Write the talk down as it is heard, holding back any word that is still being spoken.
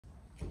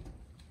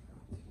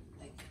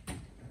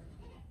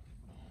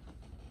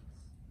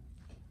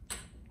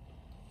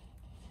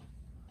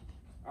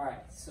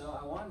So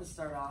I wanted to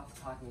start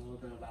off talking a little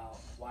bit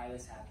about why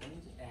this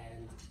happened,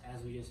 and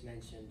as we just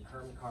mentioned,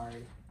 Lew Carr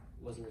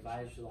was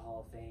invited to the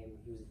Hall of Fame.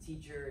 He was a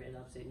teacher in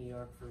upstate New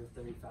York for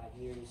 35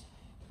 years,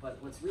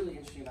 but what's really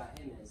interesting about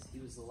him is he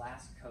was the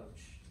last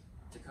coach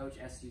to coach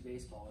SU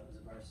baseball. It was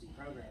a varsity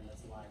program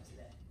that's alive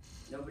today.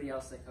 Nobody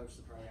else that coached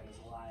the program is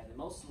alive, and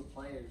most of the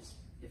players,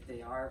 if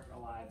they are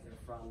alive, they're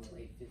from the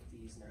late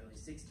 50s and early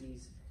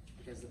 60s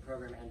because the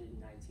program ended in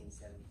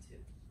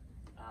 1972.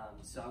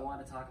 So I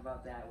wanted to talk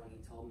about that when he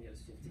told me it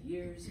was 50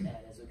 years, and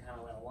as we kind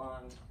of went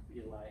along, we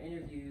did a lot of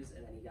interviews,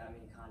 and then he got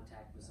me in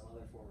contact with some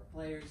other former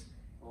players,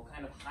 and we'll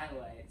kind of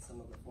highlight some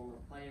of the former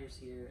players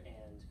here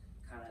and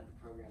kind of the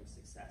program's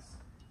success.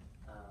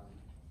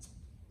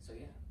 So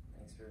yeah,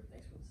 thanks for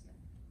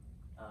listening.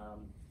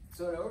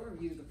 So an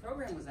overview, the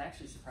program was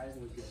actually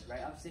surprisingly good,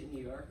 right? Upstate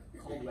New York,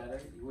 cold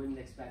weather, you wouldn't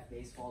expect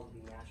baseball to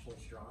be nationally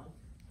strong.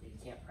 You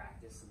can't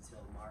practice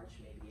until March,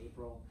 maybe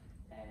April.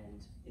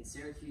 And in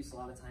Syracuse, a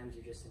lot of times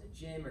you're just in a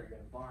gym or you're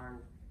in a barn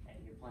and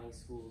you're playing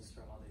schools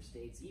from other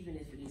states. Even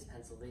if it is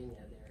Pennsylvania,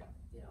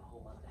 they're a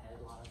whole month ahead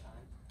a lot of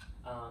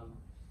time.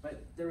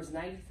 But there was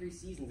 93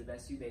 seasons of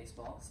SU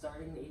baseball,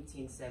 starting in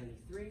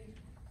 1873,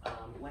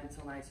 went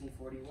until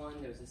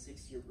 1941. There was a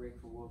 6-year break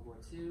for World War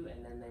II,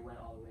 and then they went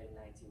all the way to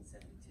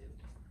 1972.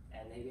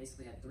 And they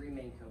basically had 3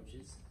 main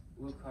coaches.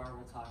 Lew Carr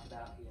we'll talk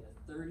about. He had a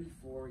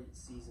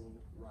 34-season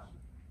run,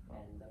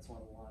 and that's one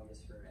of the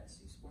longest for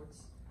SU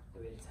sports.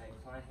 We had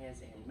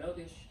Kleinhans and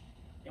Mogish,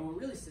 and what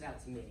really stood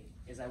out to me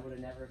is I would have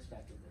never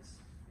expected this.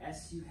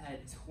 SU had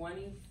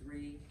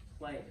 23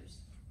 players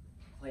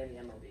play in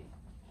the MLB.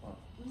 Wow.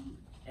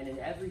 And in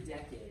every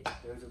decade,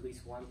 there was at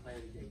least one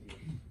player who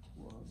debuted.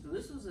 Wow. So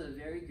this was a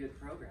very good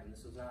program.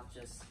 This was not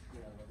just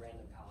a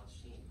random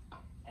college team.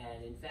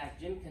 And in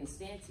fact, Jim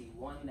Konstanty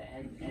won the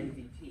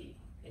MVP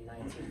in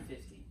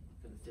 1950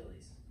 for the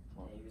Phillies.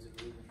 Wow. And he was a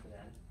reliever for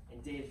them.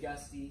 And Dave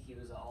Giusti, he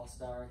was an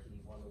all-star. He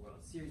won the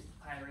World Series with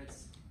the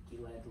Pirates. He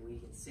led the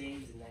league in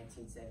saves in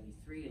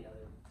 1973,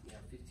 another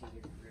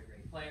 15-year career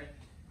great player.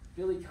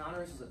 Billy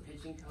Connors was a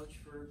pitching coach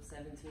for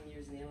 17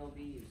 years in the MLB.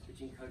 He was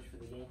pitching coach for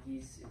the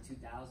Yankees in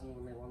 2000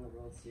 when they won the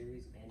World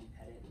Series with Andy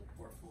Pettit in the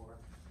core 4.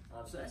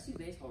 So SU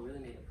baseball really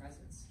made a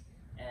presence.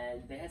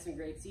 And they had some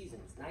great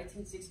seasons.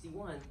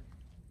 1961,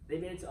 they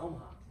made it to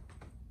Omaha.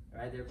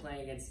 Right? They were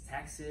playing against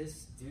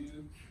Texas,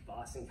 Duke,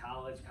 Boston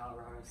College,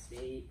 Colorado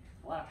State,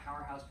 a lot of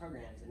powerhouse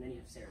programs, and then you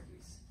have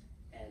Syracuse.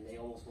 And they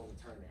almost won the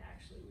tournament,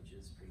 actually, which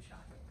is pretty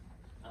shocking.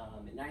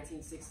 In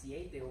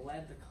 1968, they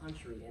led the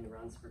country in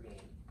runs per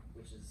game,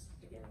 which is,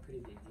 again, a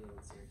pretty big deal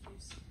in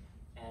Syracuse.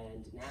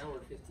 And now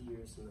we're 50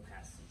 years from the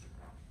past season.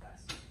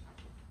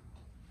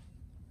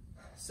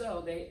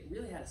 So they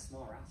really had a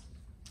small roster,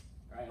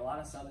 right? A lot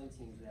of Southern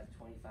teams would have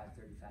 25,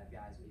 35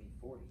 guys, maybe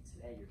 40.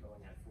 Today, you're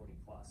going at 40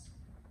 plus.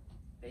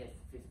 They had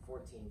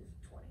 14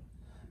 to 20.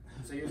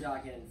 So you're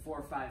talking 4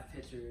 or 5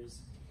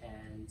 pitchers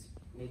and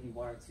maybe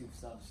 1 or 2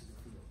 subs to the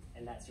field.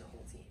 And that's your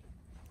whole team.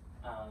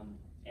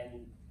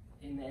 And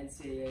in the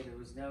NCAA, there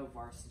was no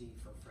varsity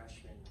for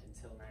freshmen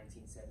until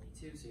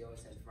 1972, so you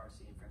always had a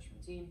varsity and freshman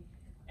team.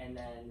 And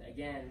then,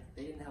 again,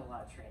 they didn't have a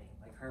lot of training.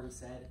 Like Herm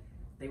said,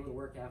 they would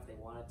work out if they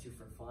wanted to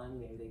for fun.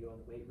 Maybe they go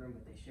in the weight room,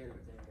 but they shared it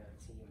with every other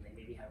team. They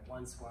maybe had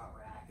 1 squat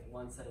rack and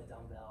 1 set of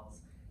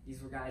dumbbells.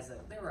 These were guys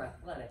that, they were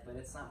athletic, but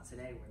it's not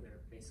today where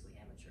they're basically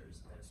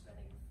amateurs. They're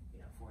spending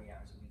 40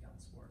 hours a week on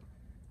the sport.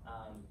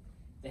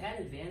 They had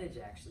an advantage,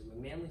 actually, when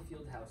Manley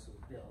Fieldhouse was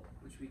built,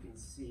 which we can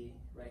see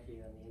right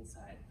here on the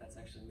inside. That's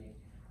actually me.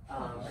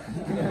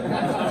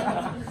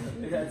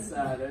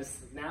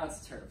 Now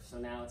it's turf, so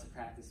now it's a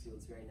practice field.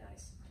 It's very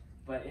nice.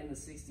 But in the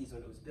 60s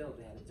when it was built,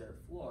 they had a dirt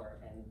floor,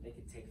 and they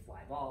could take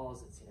fly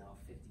balls. It's a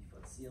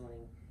 50-foot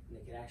ceiling, and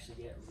they could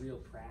actually get real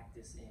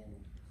practice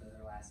in for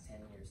their last 10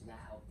 years, and that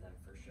helped them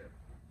for sure.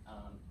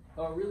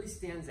 But what really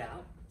stands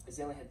out is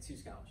they only had 2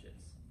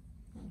 scholarships.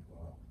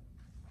 Wow.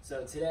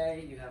 So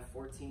today, you have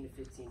 14 to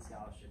 15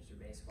 scholarships for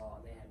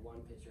baseball, and they had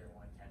 1 pitcher and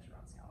 1 catcher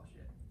on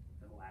scholarship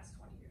for the last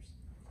 20 years.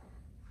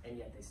 And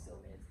yet they still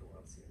made it to the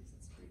World Series.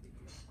 That's a pretty big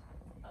deal.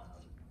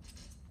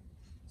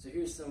 So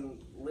here's some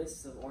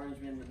lists of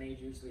Orangemen in the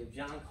majors. We have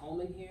John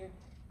Coleman here.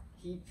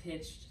 He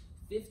pitched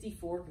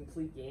 54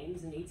 complete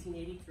games in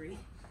 1883.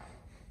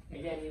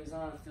 Again, he was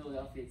on a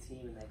Philadelphia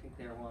team, and I think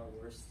they were one of the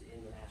worst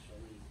in the National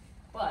League.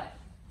 But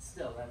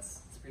still,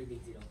 it's a pretty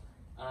big deal.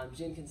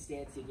 Jim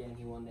Konstanty, again,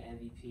 he won the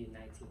MVP in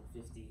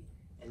 1950.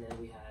 And then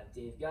we have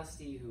Dave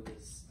Giusti, who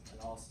was an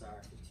all-star,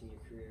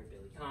 15-year career,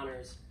 Billy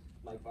Connors.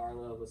 Mike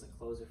Barlow was a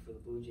closer for the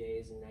Blue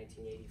Jays in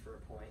 1980 for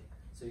a point.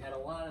 So you had a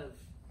lot of,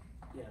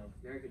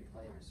 very good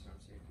players from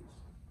Syracuse.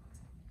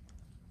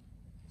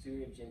 So we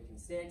have Jim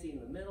Konstanty in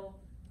the middle.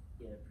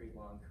 He had a pretty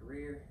long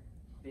career.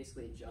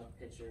 Basically a junk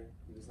pitcher.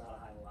 He was not a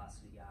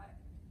high-velocity guy.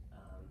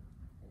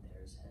 And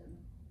there's him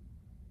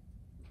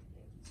with the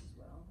Yankees as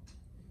well.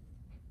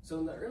 So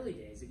in the early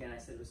days, again, I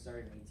said it was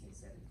started in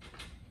 1870.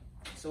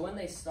 So when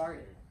they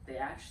started, they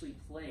actually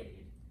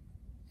played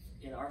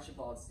in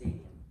Archibald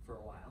Stadium for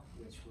a while,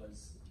 which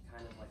was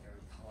kind of like a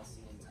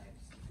Coliseum type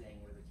thing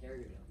where the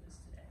Carrier Dome is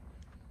today.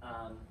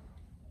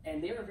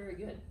 And they were very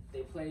good.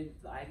 They played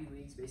the Ivy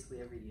Leagues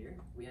basically every year.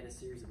 We had a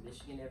series of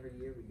Michigan every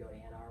year. We'd go to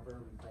Ann Arbor,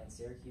 we'd play in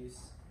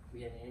Syracuse.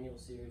 We had an annual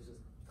series with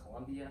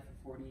Columbia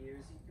for 40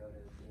 years. You'd go to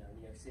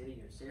New York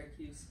City or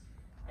Syracuse.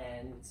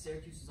 And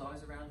Syracuse was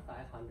always around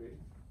 500.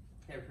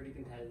 They were pretty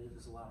competitive.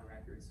 There's a lot of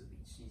records with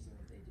each season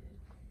that they did.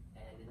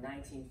 And in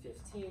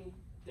 1915,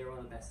 they were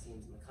one of the best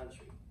teams in the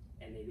country.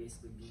 And they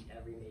basically beat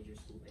every major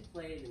school they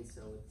played. And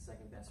so with the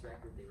second best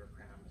record, they were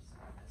crowned as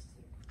the best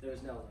team. There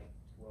was no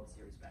World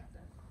Series back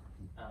then.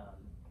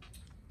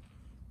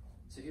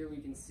 So here we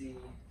can see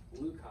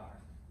Lew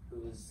Carr, who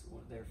was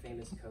their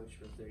famous coach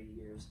for 30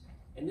 years.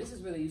 And this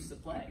is where they used to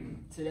play.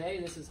 Today,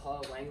 this is Hall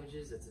of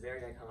Languages. It's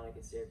very iconic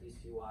at Syracuse.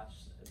 If you watch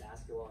a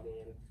basketball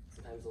game,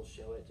 sometimes they'll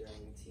show it during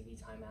TV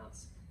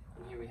timeouts.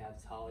 And here we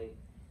have Tolly.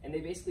 And they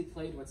basically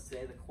played what's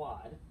today the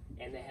quad.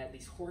 And they had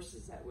these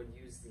horses that would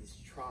use these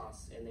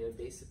troughs, and they would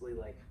basically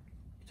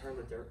turn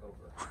the dirt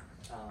over.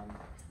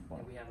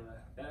 And we have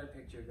a better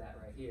picture of that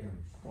right here.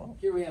 Wow.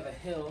 Here we have a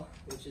hill,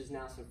 which is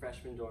now some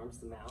freshman dorms,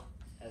 the Mount,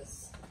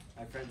 as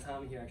my friend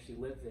Tommy here actually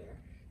lived there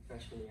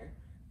freshman year.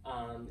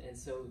 And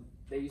so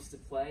they used to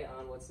play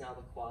on what's now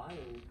the quad,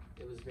 and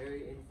it was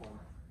very informal.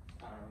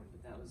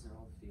 But that was their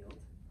old field.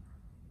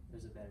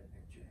 There's a better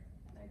picture,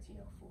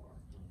 1904.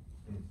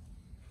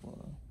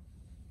 Wow.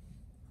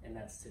 And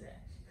that's today.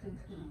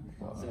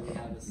 Wow. So we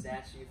have a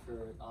statue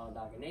for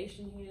Onondaga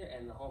Nation here,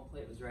 and the home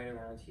plate was right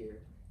around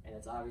here. And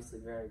it's obviously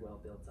very well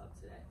built up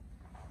today.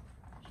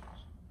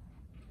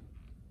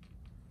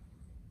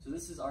 So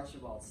this is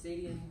Archibald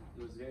Stadium.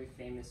 It was very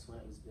famous when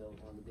it was built,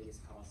 one of the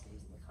biggest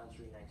coliseums in the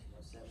country,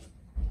 1907.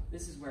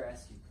 This is where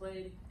SU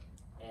played,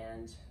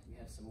 and we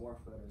have some more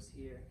photos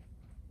here.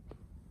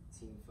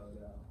 Team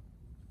photo.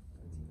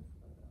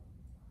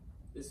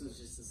 This was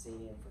just the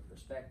stadium for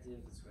perspective.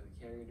 This is where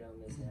the Carrier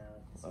Dome is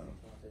now. It's on the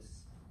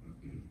campus.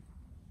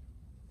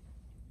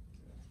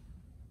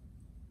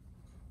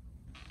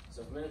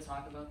 So if I'm going to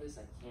talk about this,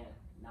 I can't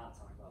not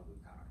talk about Lew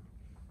Carr.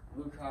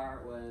 Lew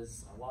Carr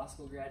was a law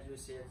school graduate of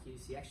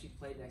Syracuse. He actually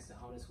played next to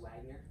Honus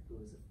Wagner, who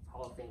was a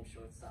Hall of Fame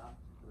shortstop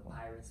for the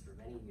Pirates for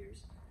many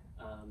years.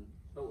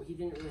 But he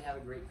didn't really have a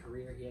great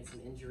career. He had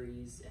some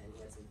injuries and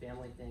he had some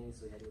family things,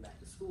 so he had to go back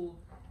to school.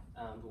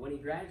 But when he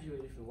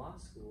graduated from law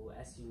school,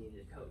 SU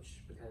needed a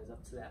coach, because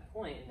up to that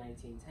point in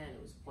 1910,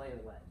 it was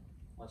player-led,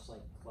 much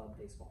like club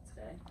baseball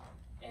today.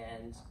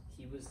 And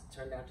he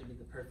turned out to be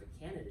the perfect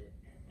candidate.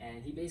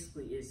 And he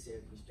basically is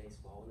Syracuse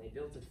baseball. When they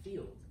built a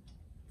field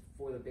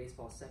for the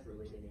baseball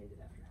separately, they named it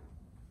after him.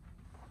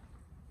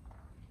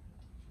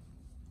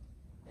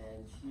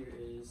 And here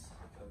is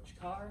Coach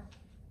Carr,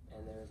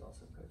 and there is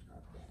also Coach Carr.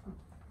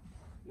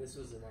 This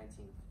was the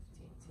 1915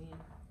 team.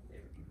 They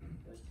were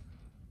good.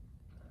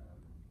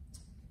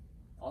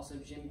 Also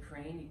Jim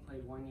Crane, he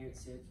played 1 year at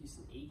Syracuse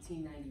in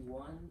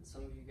 1891.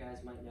 Some of you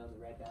guys might know the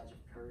Red Badge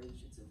of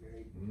Courage. It's a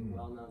very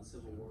well-known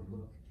Civil War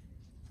book.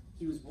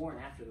 He was born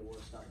after the war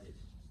started,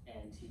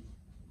 and he'd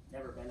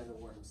never been in the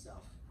war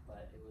himself,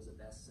 but it was a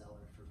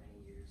bestseller for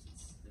many years.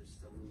 There's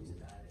still movies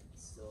about it.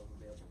 It's still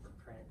available for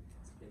print.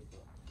 It's a big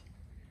book.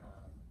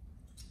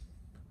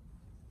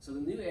 So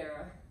the new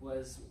era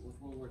was, with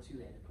World War II,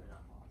 they had to put it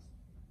on pause.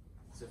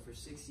 So for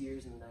 6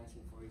 years in the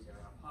 1940s, they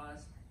were on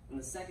pause. And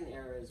the second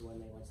era is when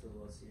they went to the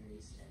World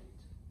Series and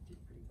did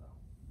pretty well.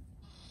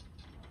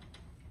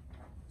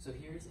 So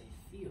here's a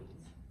field.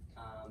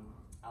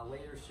 I'll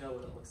later show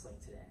what it looks like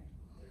today.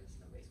 There's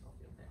no baseball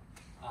field there.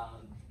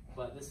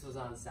 But this was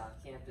on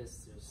South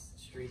Campus. There's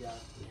street up.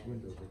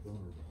 And windows are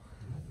vulnerable.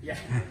 Yeah.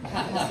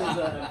 This is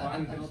a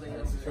barn building.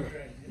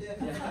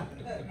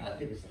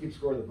 Keep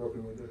score the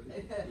broken windows.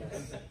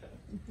 Yes.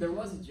 There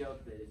was a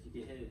joke that if you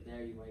could hit it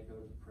there, you might go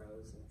to the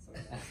pros and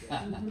something like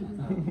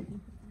that.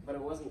 But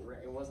it wasn't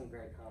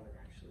very common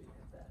actually to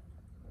hit that.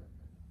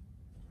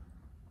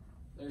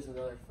 There's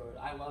another photo.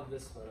 I love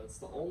this photo. It's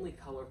the only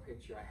color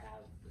picture I have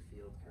of the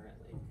field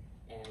currently.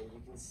 And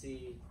you can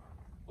see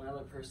one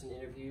other person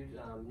interviewed,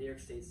 New York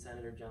State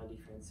Senator John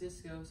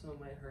DeFrancisco, someone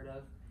might have heard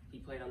of. He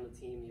played on the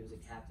team. He was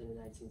a captain in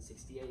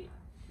 1968.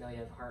 Now you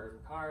have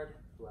Hart Ricard,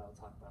 who I'll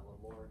talk about a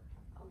little more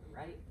on the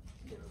right.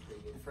 They were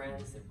pretty good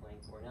friends. They're playing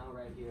Cornell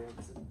right here.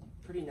 It's a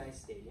pretty nice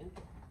stadium.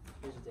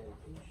 Here's a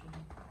dedication.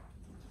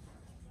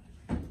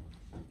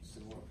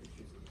 Some more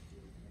pictures of the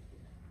field right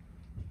here.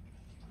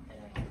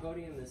 And at the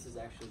podium, this is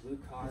actually Lew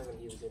Carr when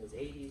he was in his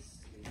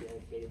 80s. He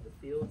dedicated the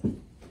field,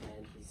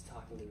 and he's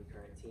talking to the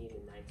current team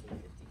in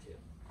 1952.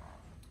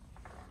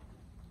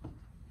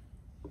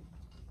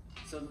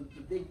 So the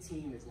big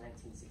team is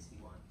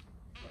 1961.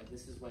 Right?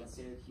 This is when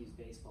Syracuse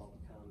baseball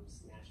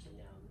becomes nationally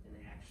known, and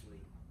they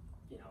actually,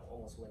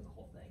 almost win the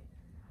whole thing.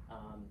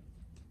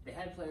 They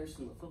had players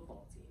from the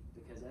football team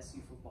because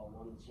SU football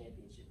won the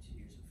championship 2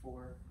 years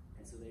before,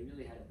 and so they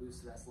really had a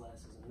boost of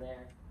athleticism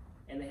there.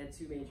 And they had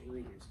two major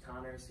leaguers,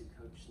 Connors, who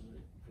coached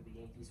for the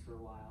Yankees for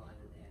a while, and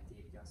then they had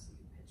Dave Giusti,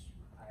 who pitched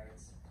for the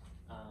Pirates.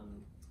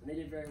 And they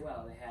did very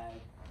well. They had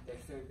their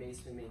third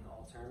baseman made the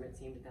all-tournament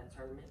team at that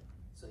tournament.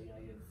 So, you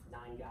have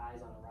 9 guys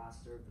on a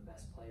roster of the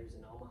best players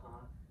in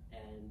Omaha,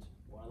 and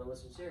one of them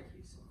was from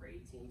Syracuse. So for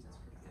 8 teams, that's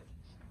pretty good.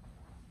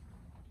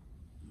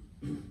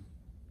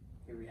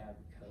 Here we have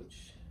the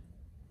coach.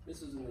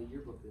 This was in the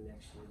yearbook the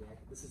next year, man.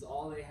 This is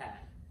all they had,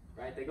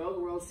 right? They go to the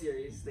World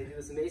Series, they do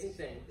this amazing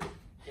thing,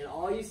 and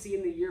all you see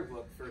in the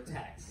yearbook for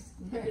text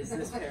is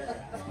this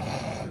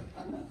paragraph.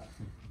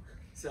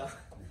 So,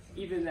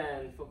 even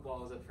then,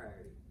 football was a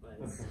priority, but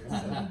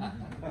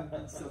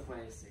it's still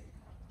funny to see.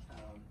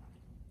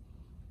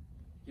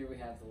 Here we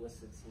have the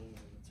list of teams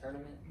in the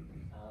tournament.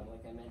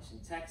 Like I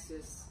mentioned,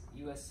 Texas,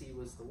 USC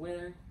was the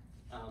winner.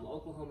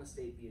 Oklahoma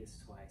State beat us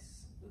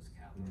twice. Those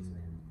Cowboys,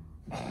 man.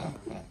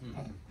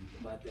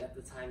 But at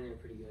the time, they were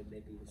pretty good.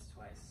 They beat us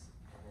twice.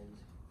 And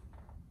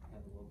we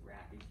have a little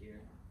bracket here.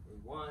 We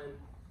won,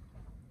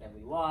 then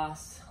we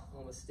lost.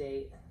 Oklahoma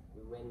State,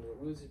 we win the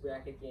loser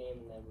bracket game,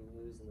 and then we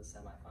lose in the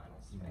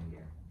semifinals right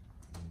here.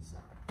 So.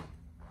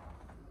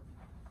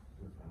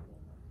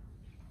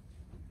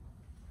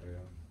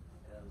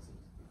 That was a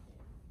good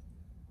game.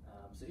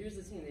 So here's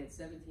the team. They had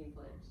 17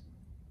 players,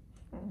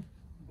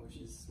 which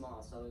is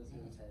small. So other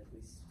teams had at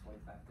least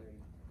 25, 30.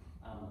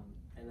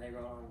 And they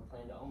were on the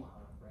plane to Omaha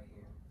right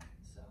here.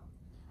 So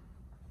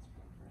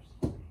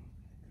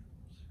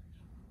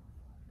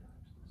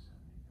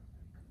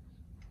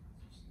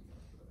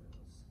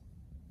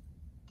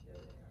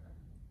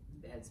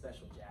they had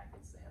special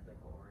jackets. They had like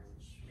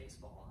orange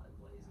baseball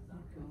emblazoned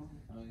on them.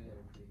 Oh, yeah. They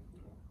were pretty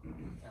cool. You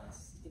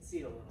can see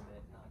it a little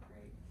bit, not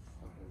great.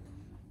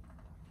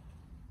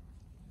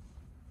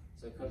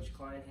 So Coach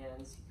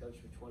Kleinhans, he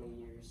coached for 20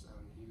 years.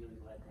 He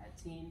really led that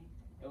team.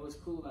 And what was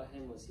cool about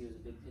him was he was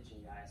a big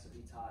pitching guy, so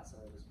he taught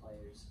some of his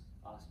players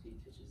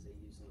off-speed pitches they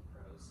use in the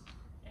pros.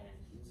 And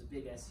he was a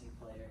big SU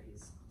player.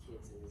 His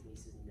kids and his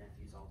nieces and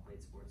nephews all played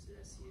sports at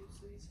SU,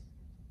 so he's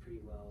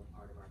pretty well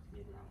part of our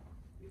community.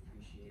 We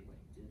appreciate what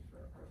he did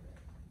for our program.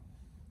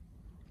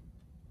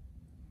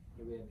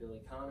 Here we have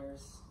Billy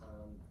Connors.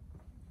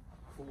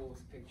 Cool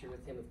picture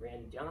with him with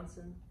Randy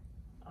Johnson,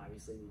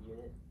 obviously the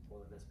unit,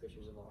 one of the best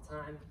pitchers of all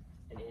time,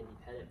 and Andy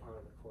Pettit,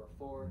 part of the core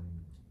four.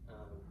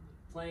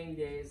 Playing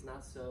days,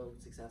 not so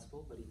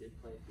successful, but he did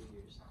play a few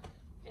years,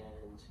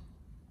 and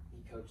he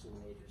coached in the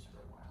majors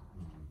for a while.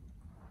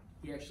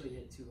 He actually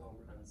hit 2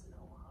 home runs in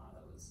Omaha.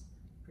 That was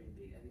pretty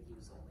big. I think he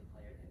was the only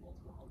player to hit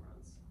multiple home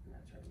runs in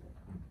that tournament.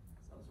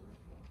 So that was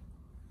really cool.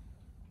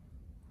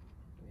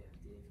 We have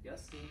Dave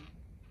Giusti.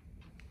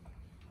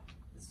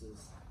 This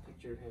was a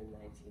picture of him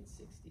in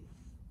 1960,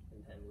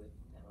 and then with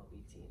MLB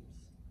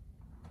teams.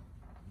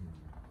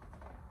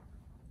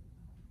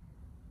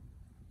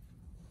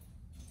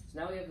 So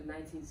now we have the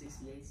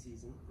 1968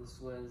 season. This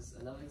was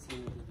another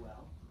team that did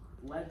well,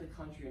 led the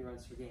country in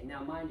runs per game.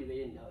 Now, mind you, they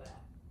didn't know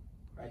that.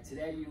 Right?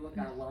 Today, you look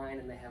online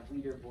and they have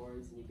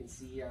leaderboards, and you can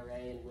see ERA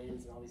and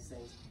wins and all these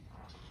things.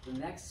 The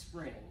next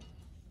spring,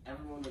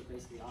 everyone was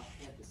basically off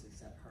campus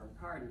except Herm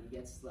Carr, and he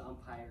gets the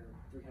umpire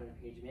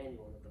 300-page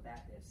manual, and at the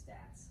back they have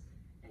stats,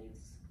 and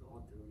he's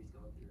going through it,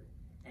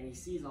 and he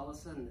sees all of a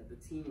sudden that the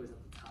team was at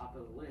the top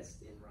of the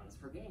list in runs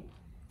per game.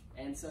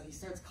 And so he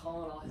starts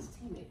calling all his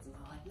teammates, and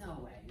they're like, "No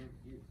way,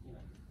 you're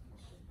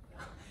bullshit."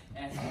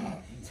 And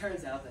it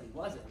turns out that he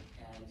wasn't,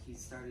 and he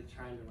started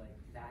trying to like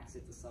fax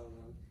it to some of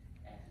them,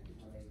 and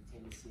when they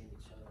came to see him,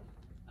 he showed them.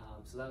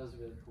 So that was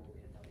really cool.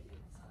 We had no idea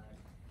at the time,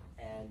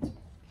 and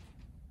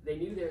they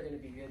knew they were going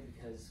to be good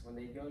because when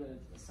they go to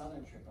the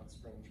southern trip on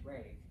spring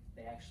break,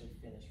 they actually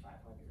finished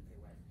 500. They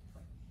went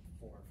like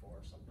 4-4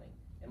 or something,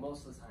 and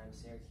most of the time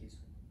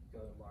Syracuse would go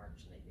to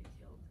March and they get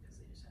killed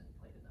because they just hadn't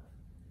played enough.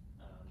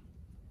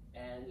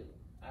 And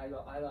I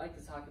like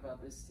to talk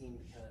about this team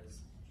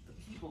because the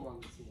people on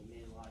the team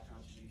made a lot of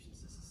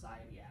contributions to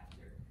society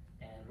after.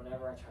 And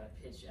whenever I try to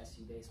pitch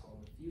SU baseball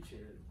in the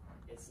future,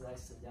 it's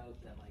nice to note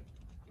that like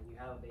when you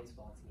have a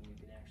baseball team, you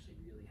can actually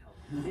really help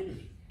the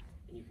community,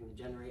 and you can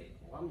generate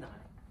alumni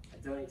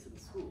and donate to the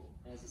school.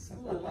 And as a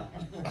school,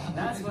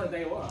 that's what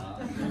they want.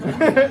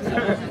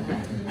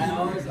 I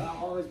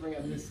always bring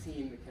up this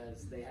team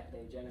because they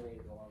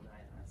generated alumni.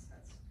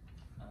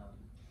 And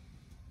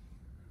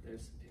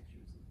there's some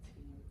pictures of the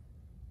team.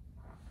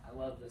 I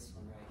love this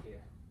one right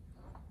here.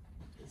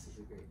 This is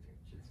a great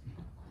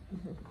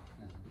picture.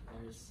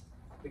 There's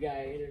the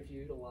guy I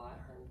interviewed a lot,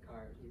 Herm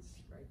Carr. He's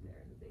right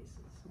there in the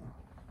bases.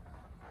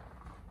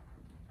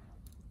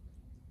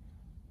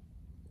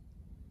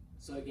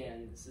 So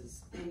again, this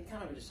is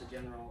kind of just a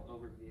general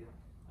overview.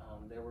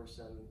 There were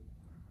some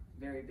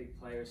very big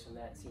players from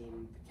that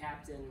team. The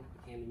captain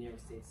became the New York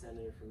State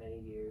Senator for many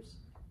years.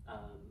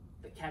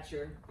 The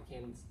catcher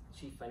became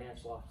Chief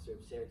Financial Officer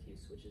of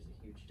Syracuse, which is a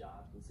huge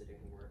job considering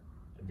we're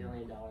 $1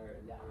 billion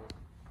endowment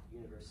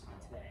university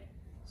today.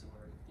 So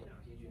we're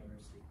a huge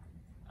university.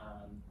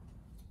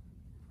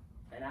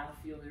 An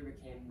outfielder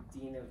became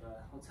Dean of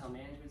Hotel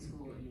Management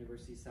School at the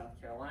University of South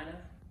Carolina,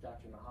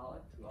 Dr.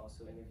 Mahalik, who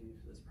also interviewed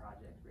for this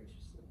project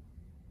graciously.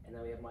 And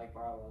then we have Mike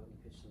Barlow, who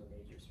pitched in the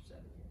majors for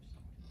 7 years.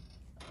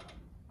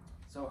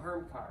 So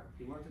Herm Carr,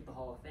 he worked at the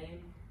Hall of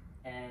Fame,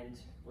 and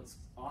what's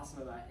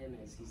awesome about him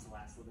is he's the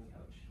last living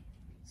coach.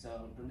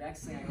 So the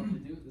next thing I hope to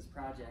do with this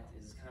project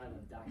is kind of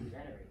a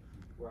documentary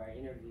where I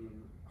interview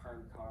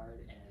Herm Carr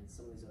and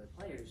some of these other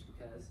players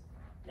because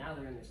now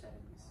they're in their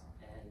 70s,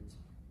 and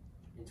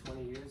in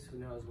 20 years,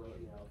 who knows what,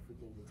 if we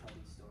can even tell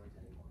these stories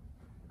anymore.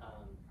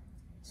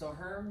 So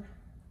Herm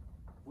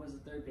was a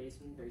third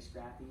baseman, very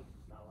scrappy,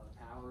 not a lot of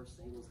power,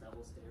 singles,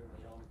 doubles hitter,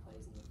 made all the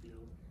plays in the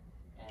field,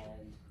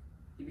 and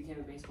he became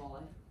a baseball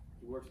lifer.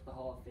 He worked at the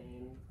Hall of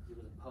Fame, he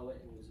was a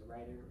poet and he was a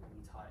writer, and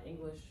he taught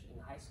English in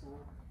high school,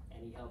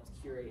 and he helped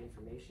curate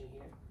information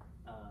here.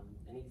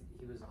 And he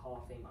was a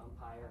Hall of Fame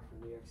umpire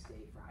from New York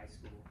State for high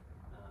school,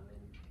 and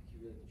he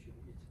really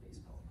contributed to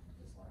baseball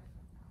in his life.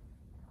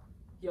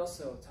 He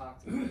also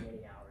talked to me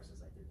many hours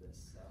as I did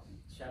this, so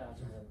shout out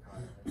to Lew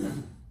Carr.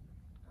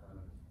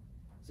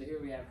 So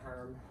here we have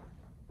Herm,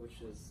 which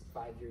was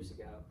 5 years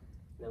ago.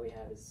 And then we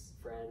have his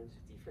friend,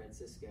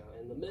 DeFrancisco.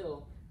 In the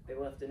middle, they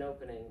left an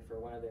opening for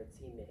one of their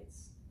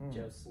teammates,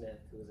 Joe Smith,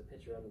 who was a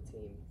pitcher on the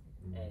team.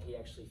 And he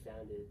actually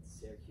founded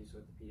Syracuse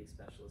Orthopedic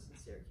Specialists in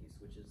Syracuse,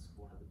 which is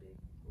one of the big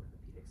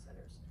orthopedic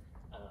centers.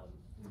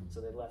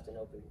 So they left an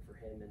opening for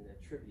him and a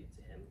tribute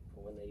to him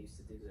for when they used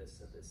to do this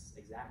at this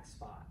exact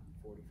spot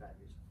 45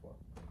 years before.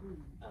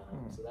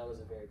 So that was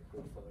a very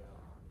cool photo.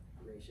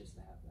 Gracious to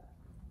have that.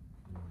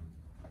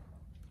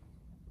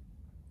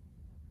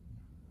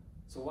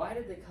 So why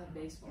did they cut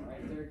baseball, right?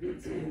 If they're a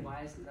good team,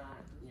 why is it not,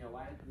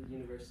 why did the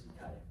university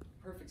cut it?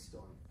 Perfect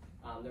storm.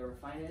 There were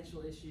financial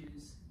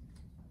issues,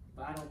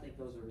 but I don't think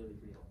those are really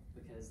real,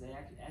 because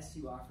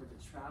SU offered to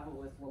travel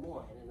with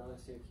Lemoyne, another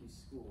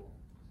Syracuse school,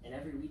 and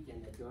every weekend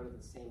they'd go to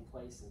the same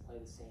place and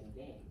play the same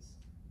games.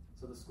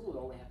 So the school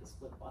would only have to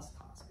split bus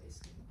costs,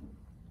 basically.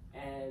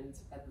 And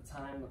at the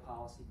time, the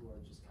policy board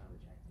just kind of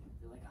rejected it.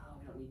 They're like,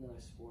 oh, we don't need another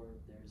sport.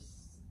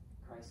 There's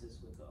crisis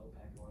with the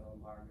OPEC oil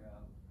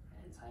embargo.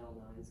 Title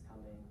IX's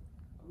coming,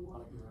 we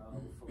want to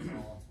grow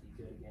football to be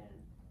good again,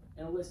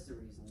 and a list of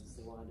reasons.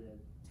 They wanted to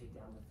take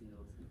down the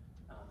field,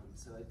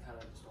 so it kind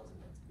of just wasn't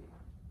meant to be.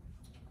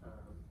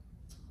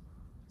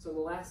 So in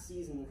the last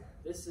season,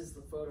 this is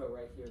the photo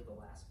right here of the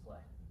last play.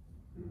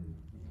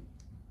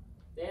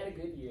 They had a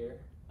good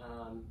year,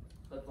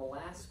 but the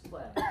last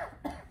play,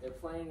 they're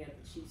playing at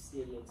the Chiefs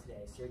Stadium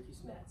today,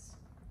 Syracuse Mets.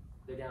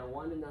 They're down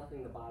 1-0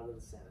 in the bottom of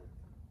the 7th,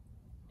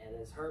 and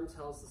as Herm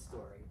tells the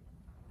story,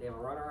 they have a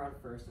runner on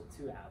first with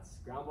 2 outs.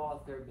 Ground ball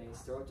at third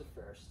base, throw it to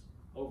first,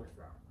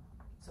 overthrow.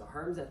 So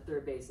Herm's at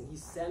third base, and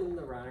he's sending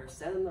the runner,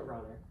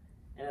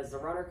 and as the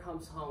runner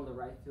comes home, the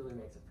right fielder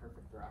makes a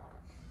perfect throw.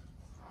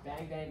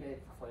 Bang, bang, bang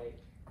for play.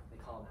 They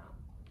call him out.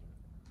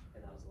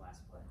 And that was the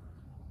last play.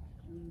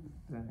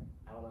 I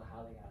don't know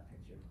how they got a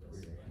picture of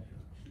this.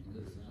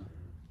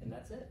 And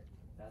that's it.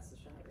 That's the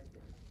shot right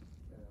there.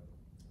 So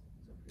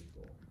pretty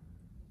cool.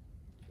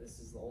 This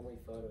is the only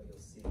photo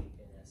you'll see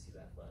in SU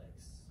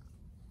athletics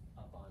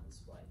up on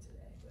display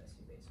today with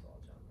SU baseball,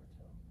 John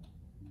Martell.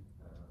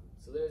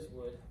 So there's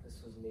Wood.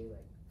 This was me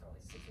like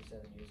probably 6 or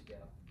 7 years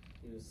ago.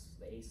 He was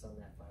the ace on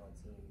that final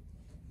team.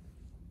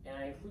 And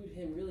I include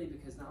him really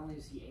because not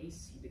only is he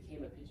ace, he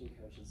became a pitching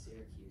coach in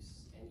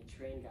Syracuse, and he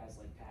trained guys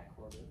like Pat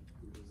Corbin,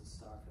 who was a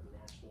star for the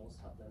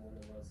Nationals, helped them win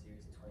the World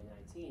Series in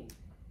 2019.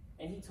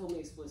 And he told me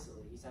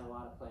explicitly, he's had a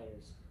lot of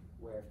players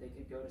where if they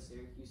could go to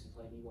Syracuse and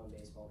play D1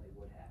 baseball, they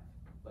would have.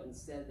 But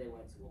instead they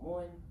went to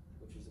Lemoyne,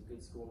 which is a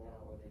good school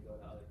now, or they go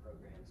to other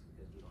programs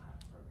because we don't have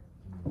a program.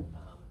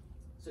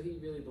 So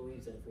he really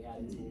believes that if we had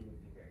a team, we'd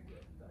be very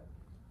good, but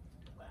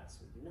alas,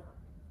 we do not.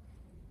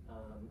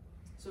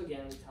 So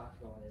again, we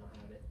talked about why they don't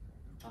have it.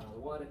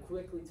 We want to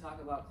quickly talk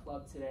about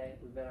club today.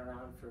 We've been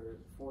around for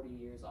 40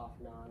 years off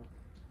and on.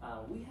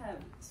 We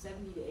have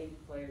 70 to 80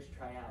 players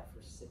try out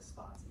for 6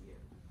 spots a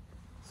year.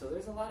 So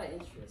there's a lot of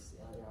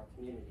interest in our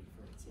community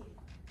for the team.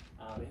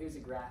 And here's a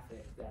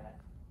graphic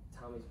that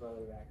Tommy's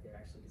brother back there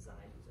actually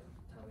designed.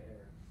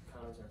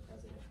 Connor's our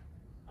president.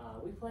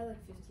 We play like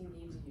 15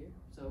 games a year.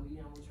 So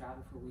we'll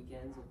travel for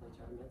weekends, we'll play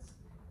tournaments,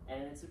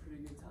 and it's a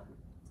pretty good time.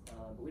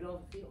 But we don't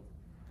have a field.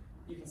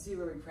 You can see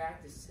where we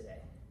practice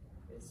today.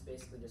 It's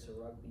basically just a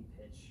rugby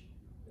pitch.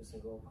 There's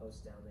some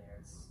goalposts down there.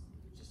 It's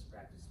just a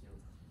practice field.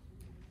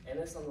 And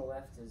this on the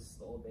left is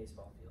the old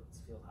baseball field.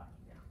 It's field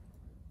hockey now.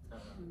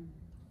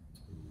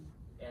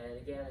 And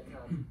again,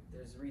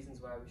 there's reasons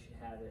why we should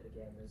have it.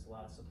 Again, there's a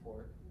lot of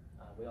support.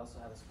 We also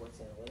have a sports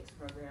analytics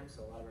program,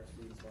 so a lot of our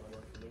students want to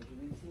work for major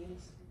league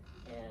teams,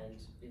 and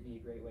it'd be a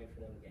great way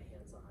for them to get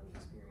hands-on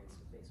experience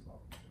with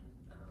baseball.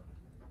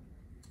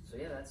 So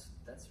yeah, that's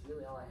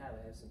really all I have.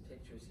 I have some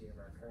pictures here of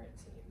our current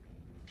team.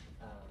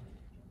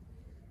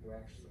 We're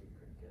actually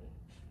pretty good.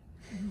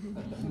 You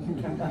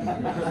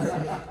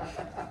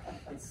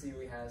can see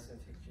we have some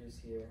pictures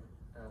here.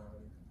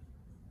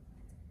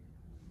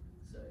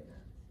 So yeah,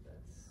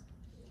 that's.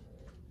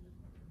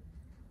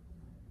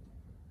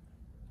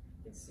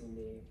 You can see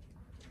me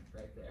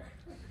right there.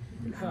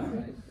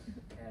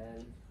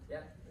 And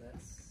yeah,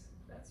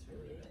 that's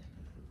really it.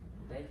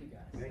 Thank you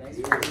guys. Thanks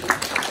for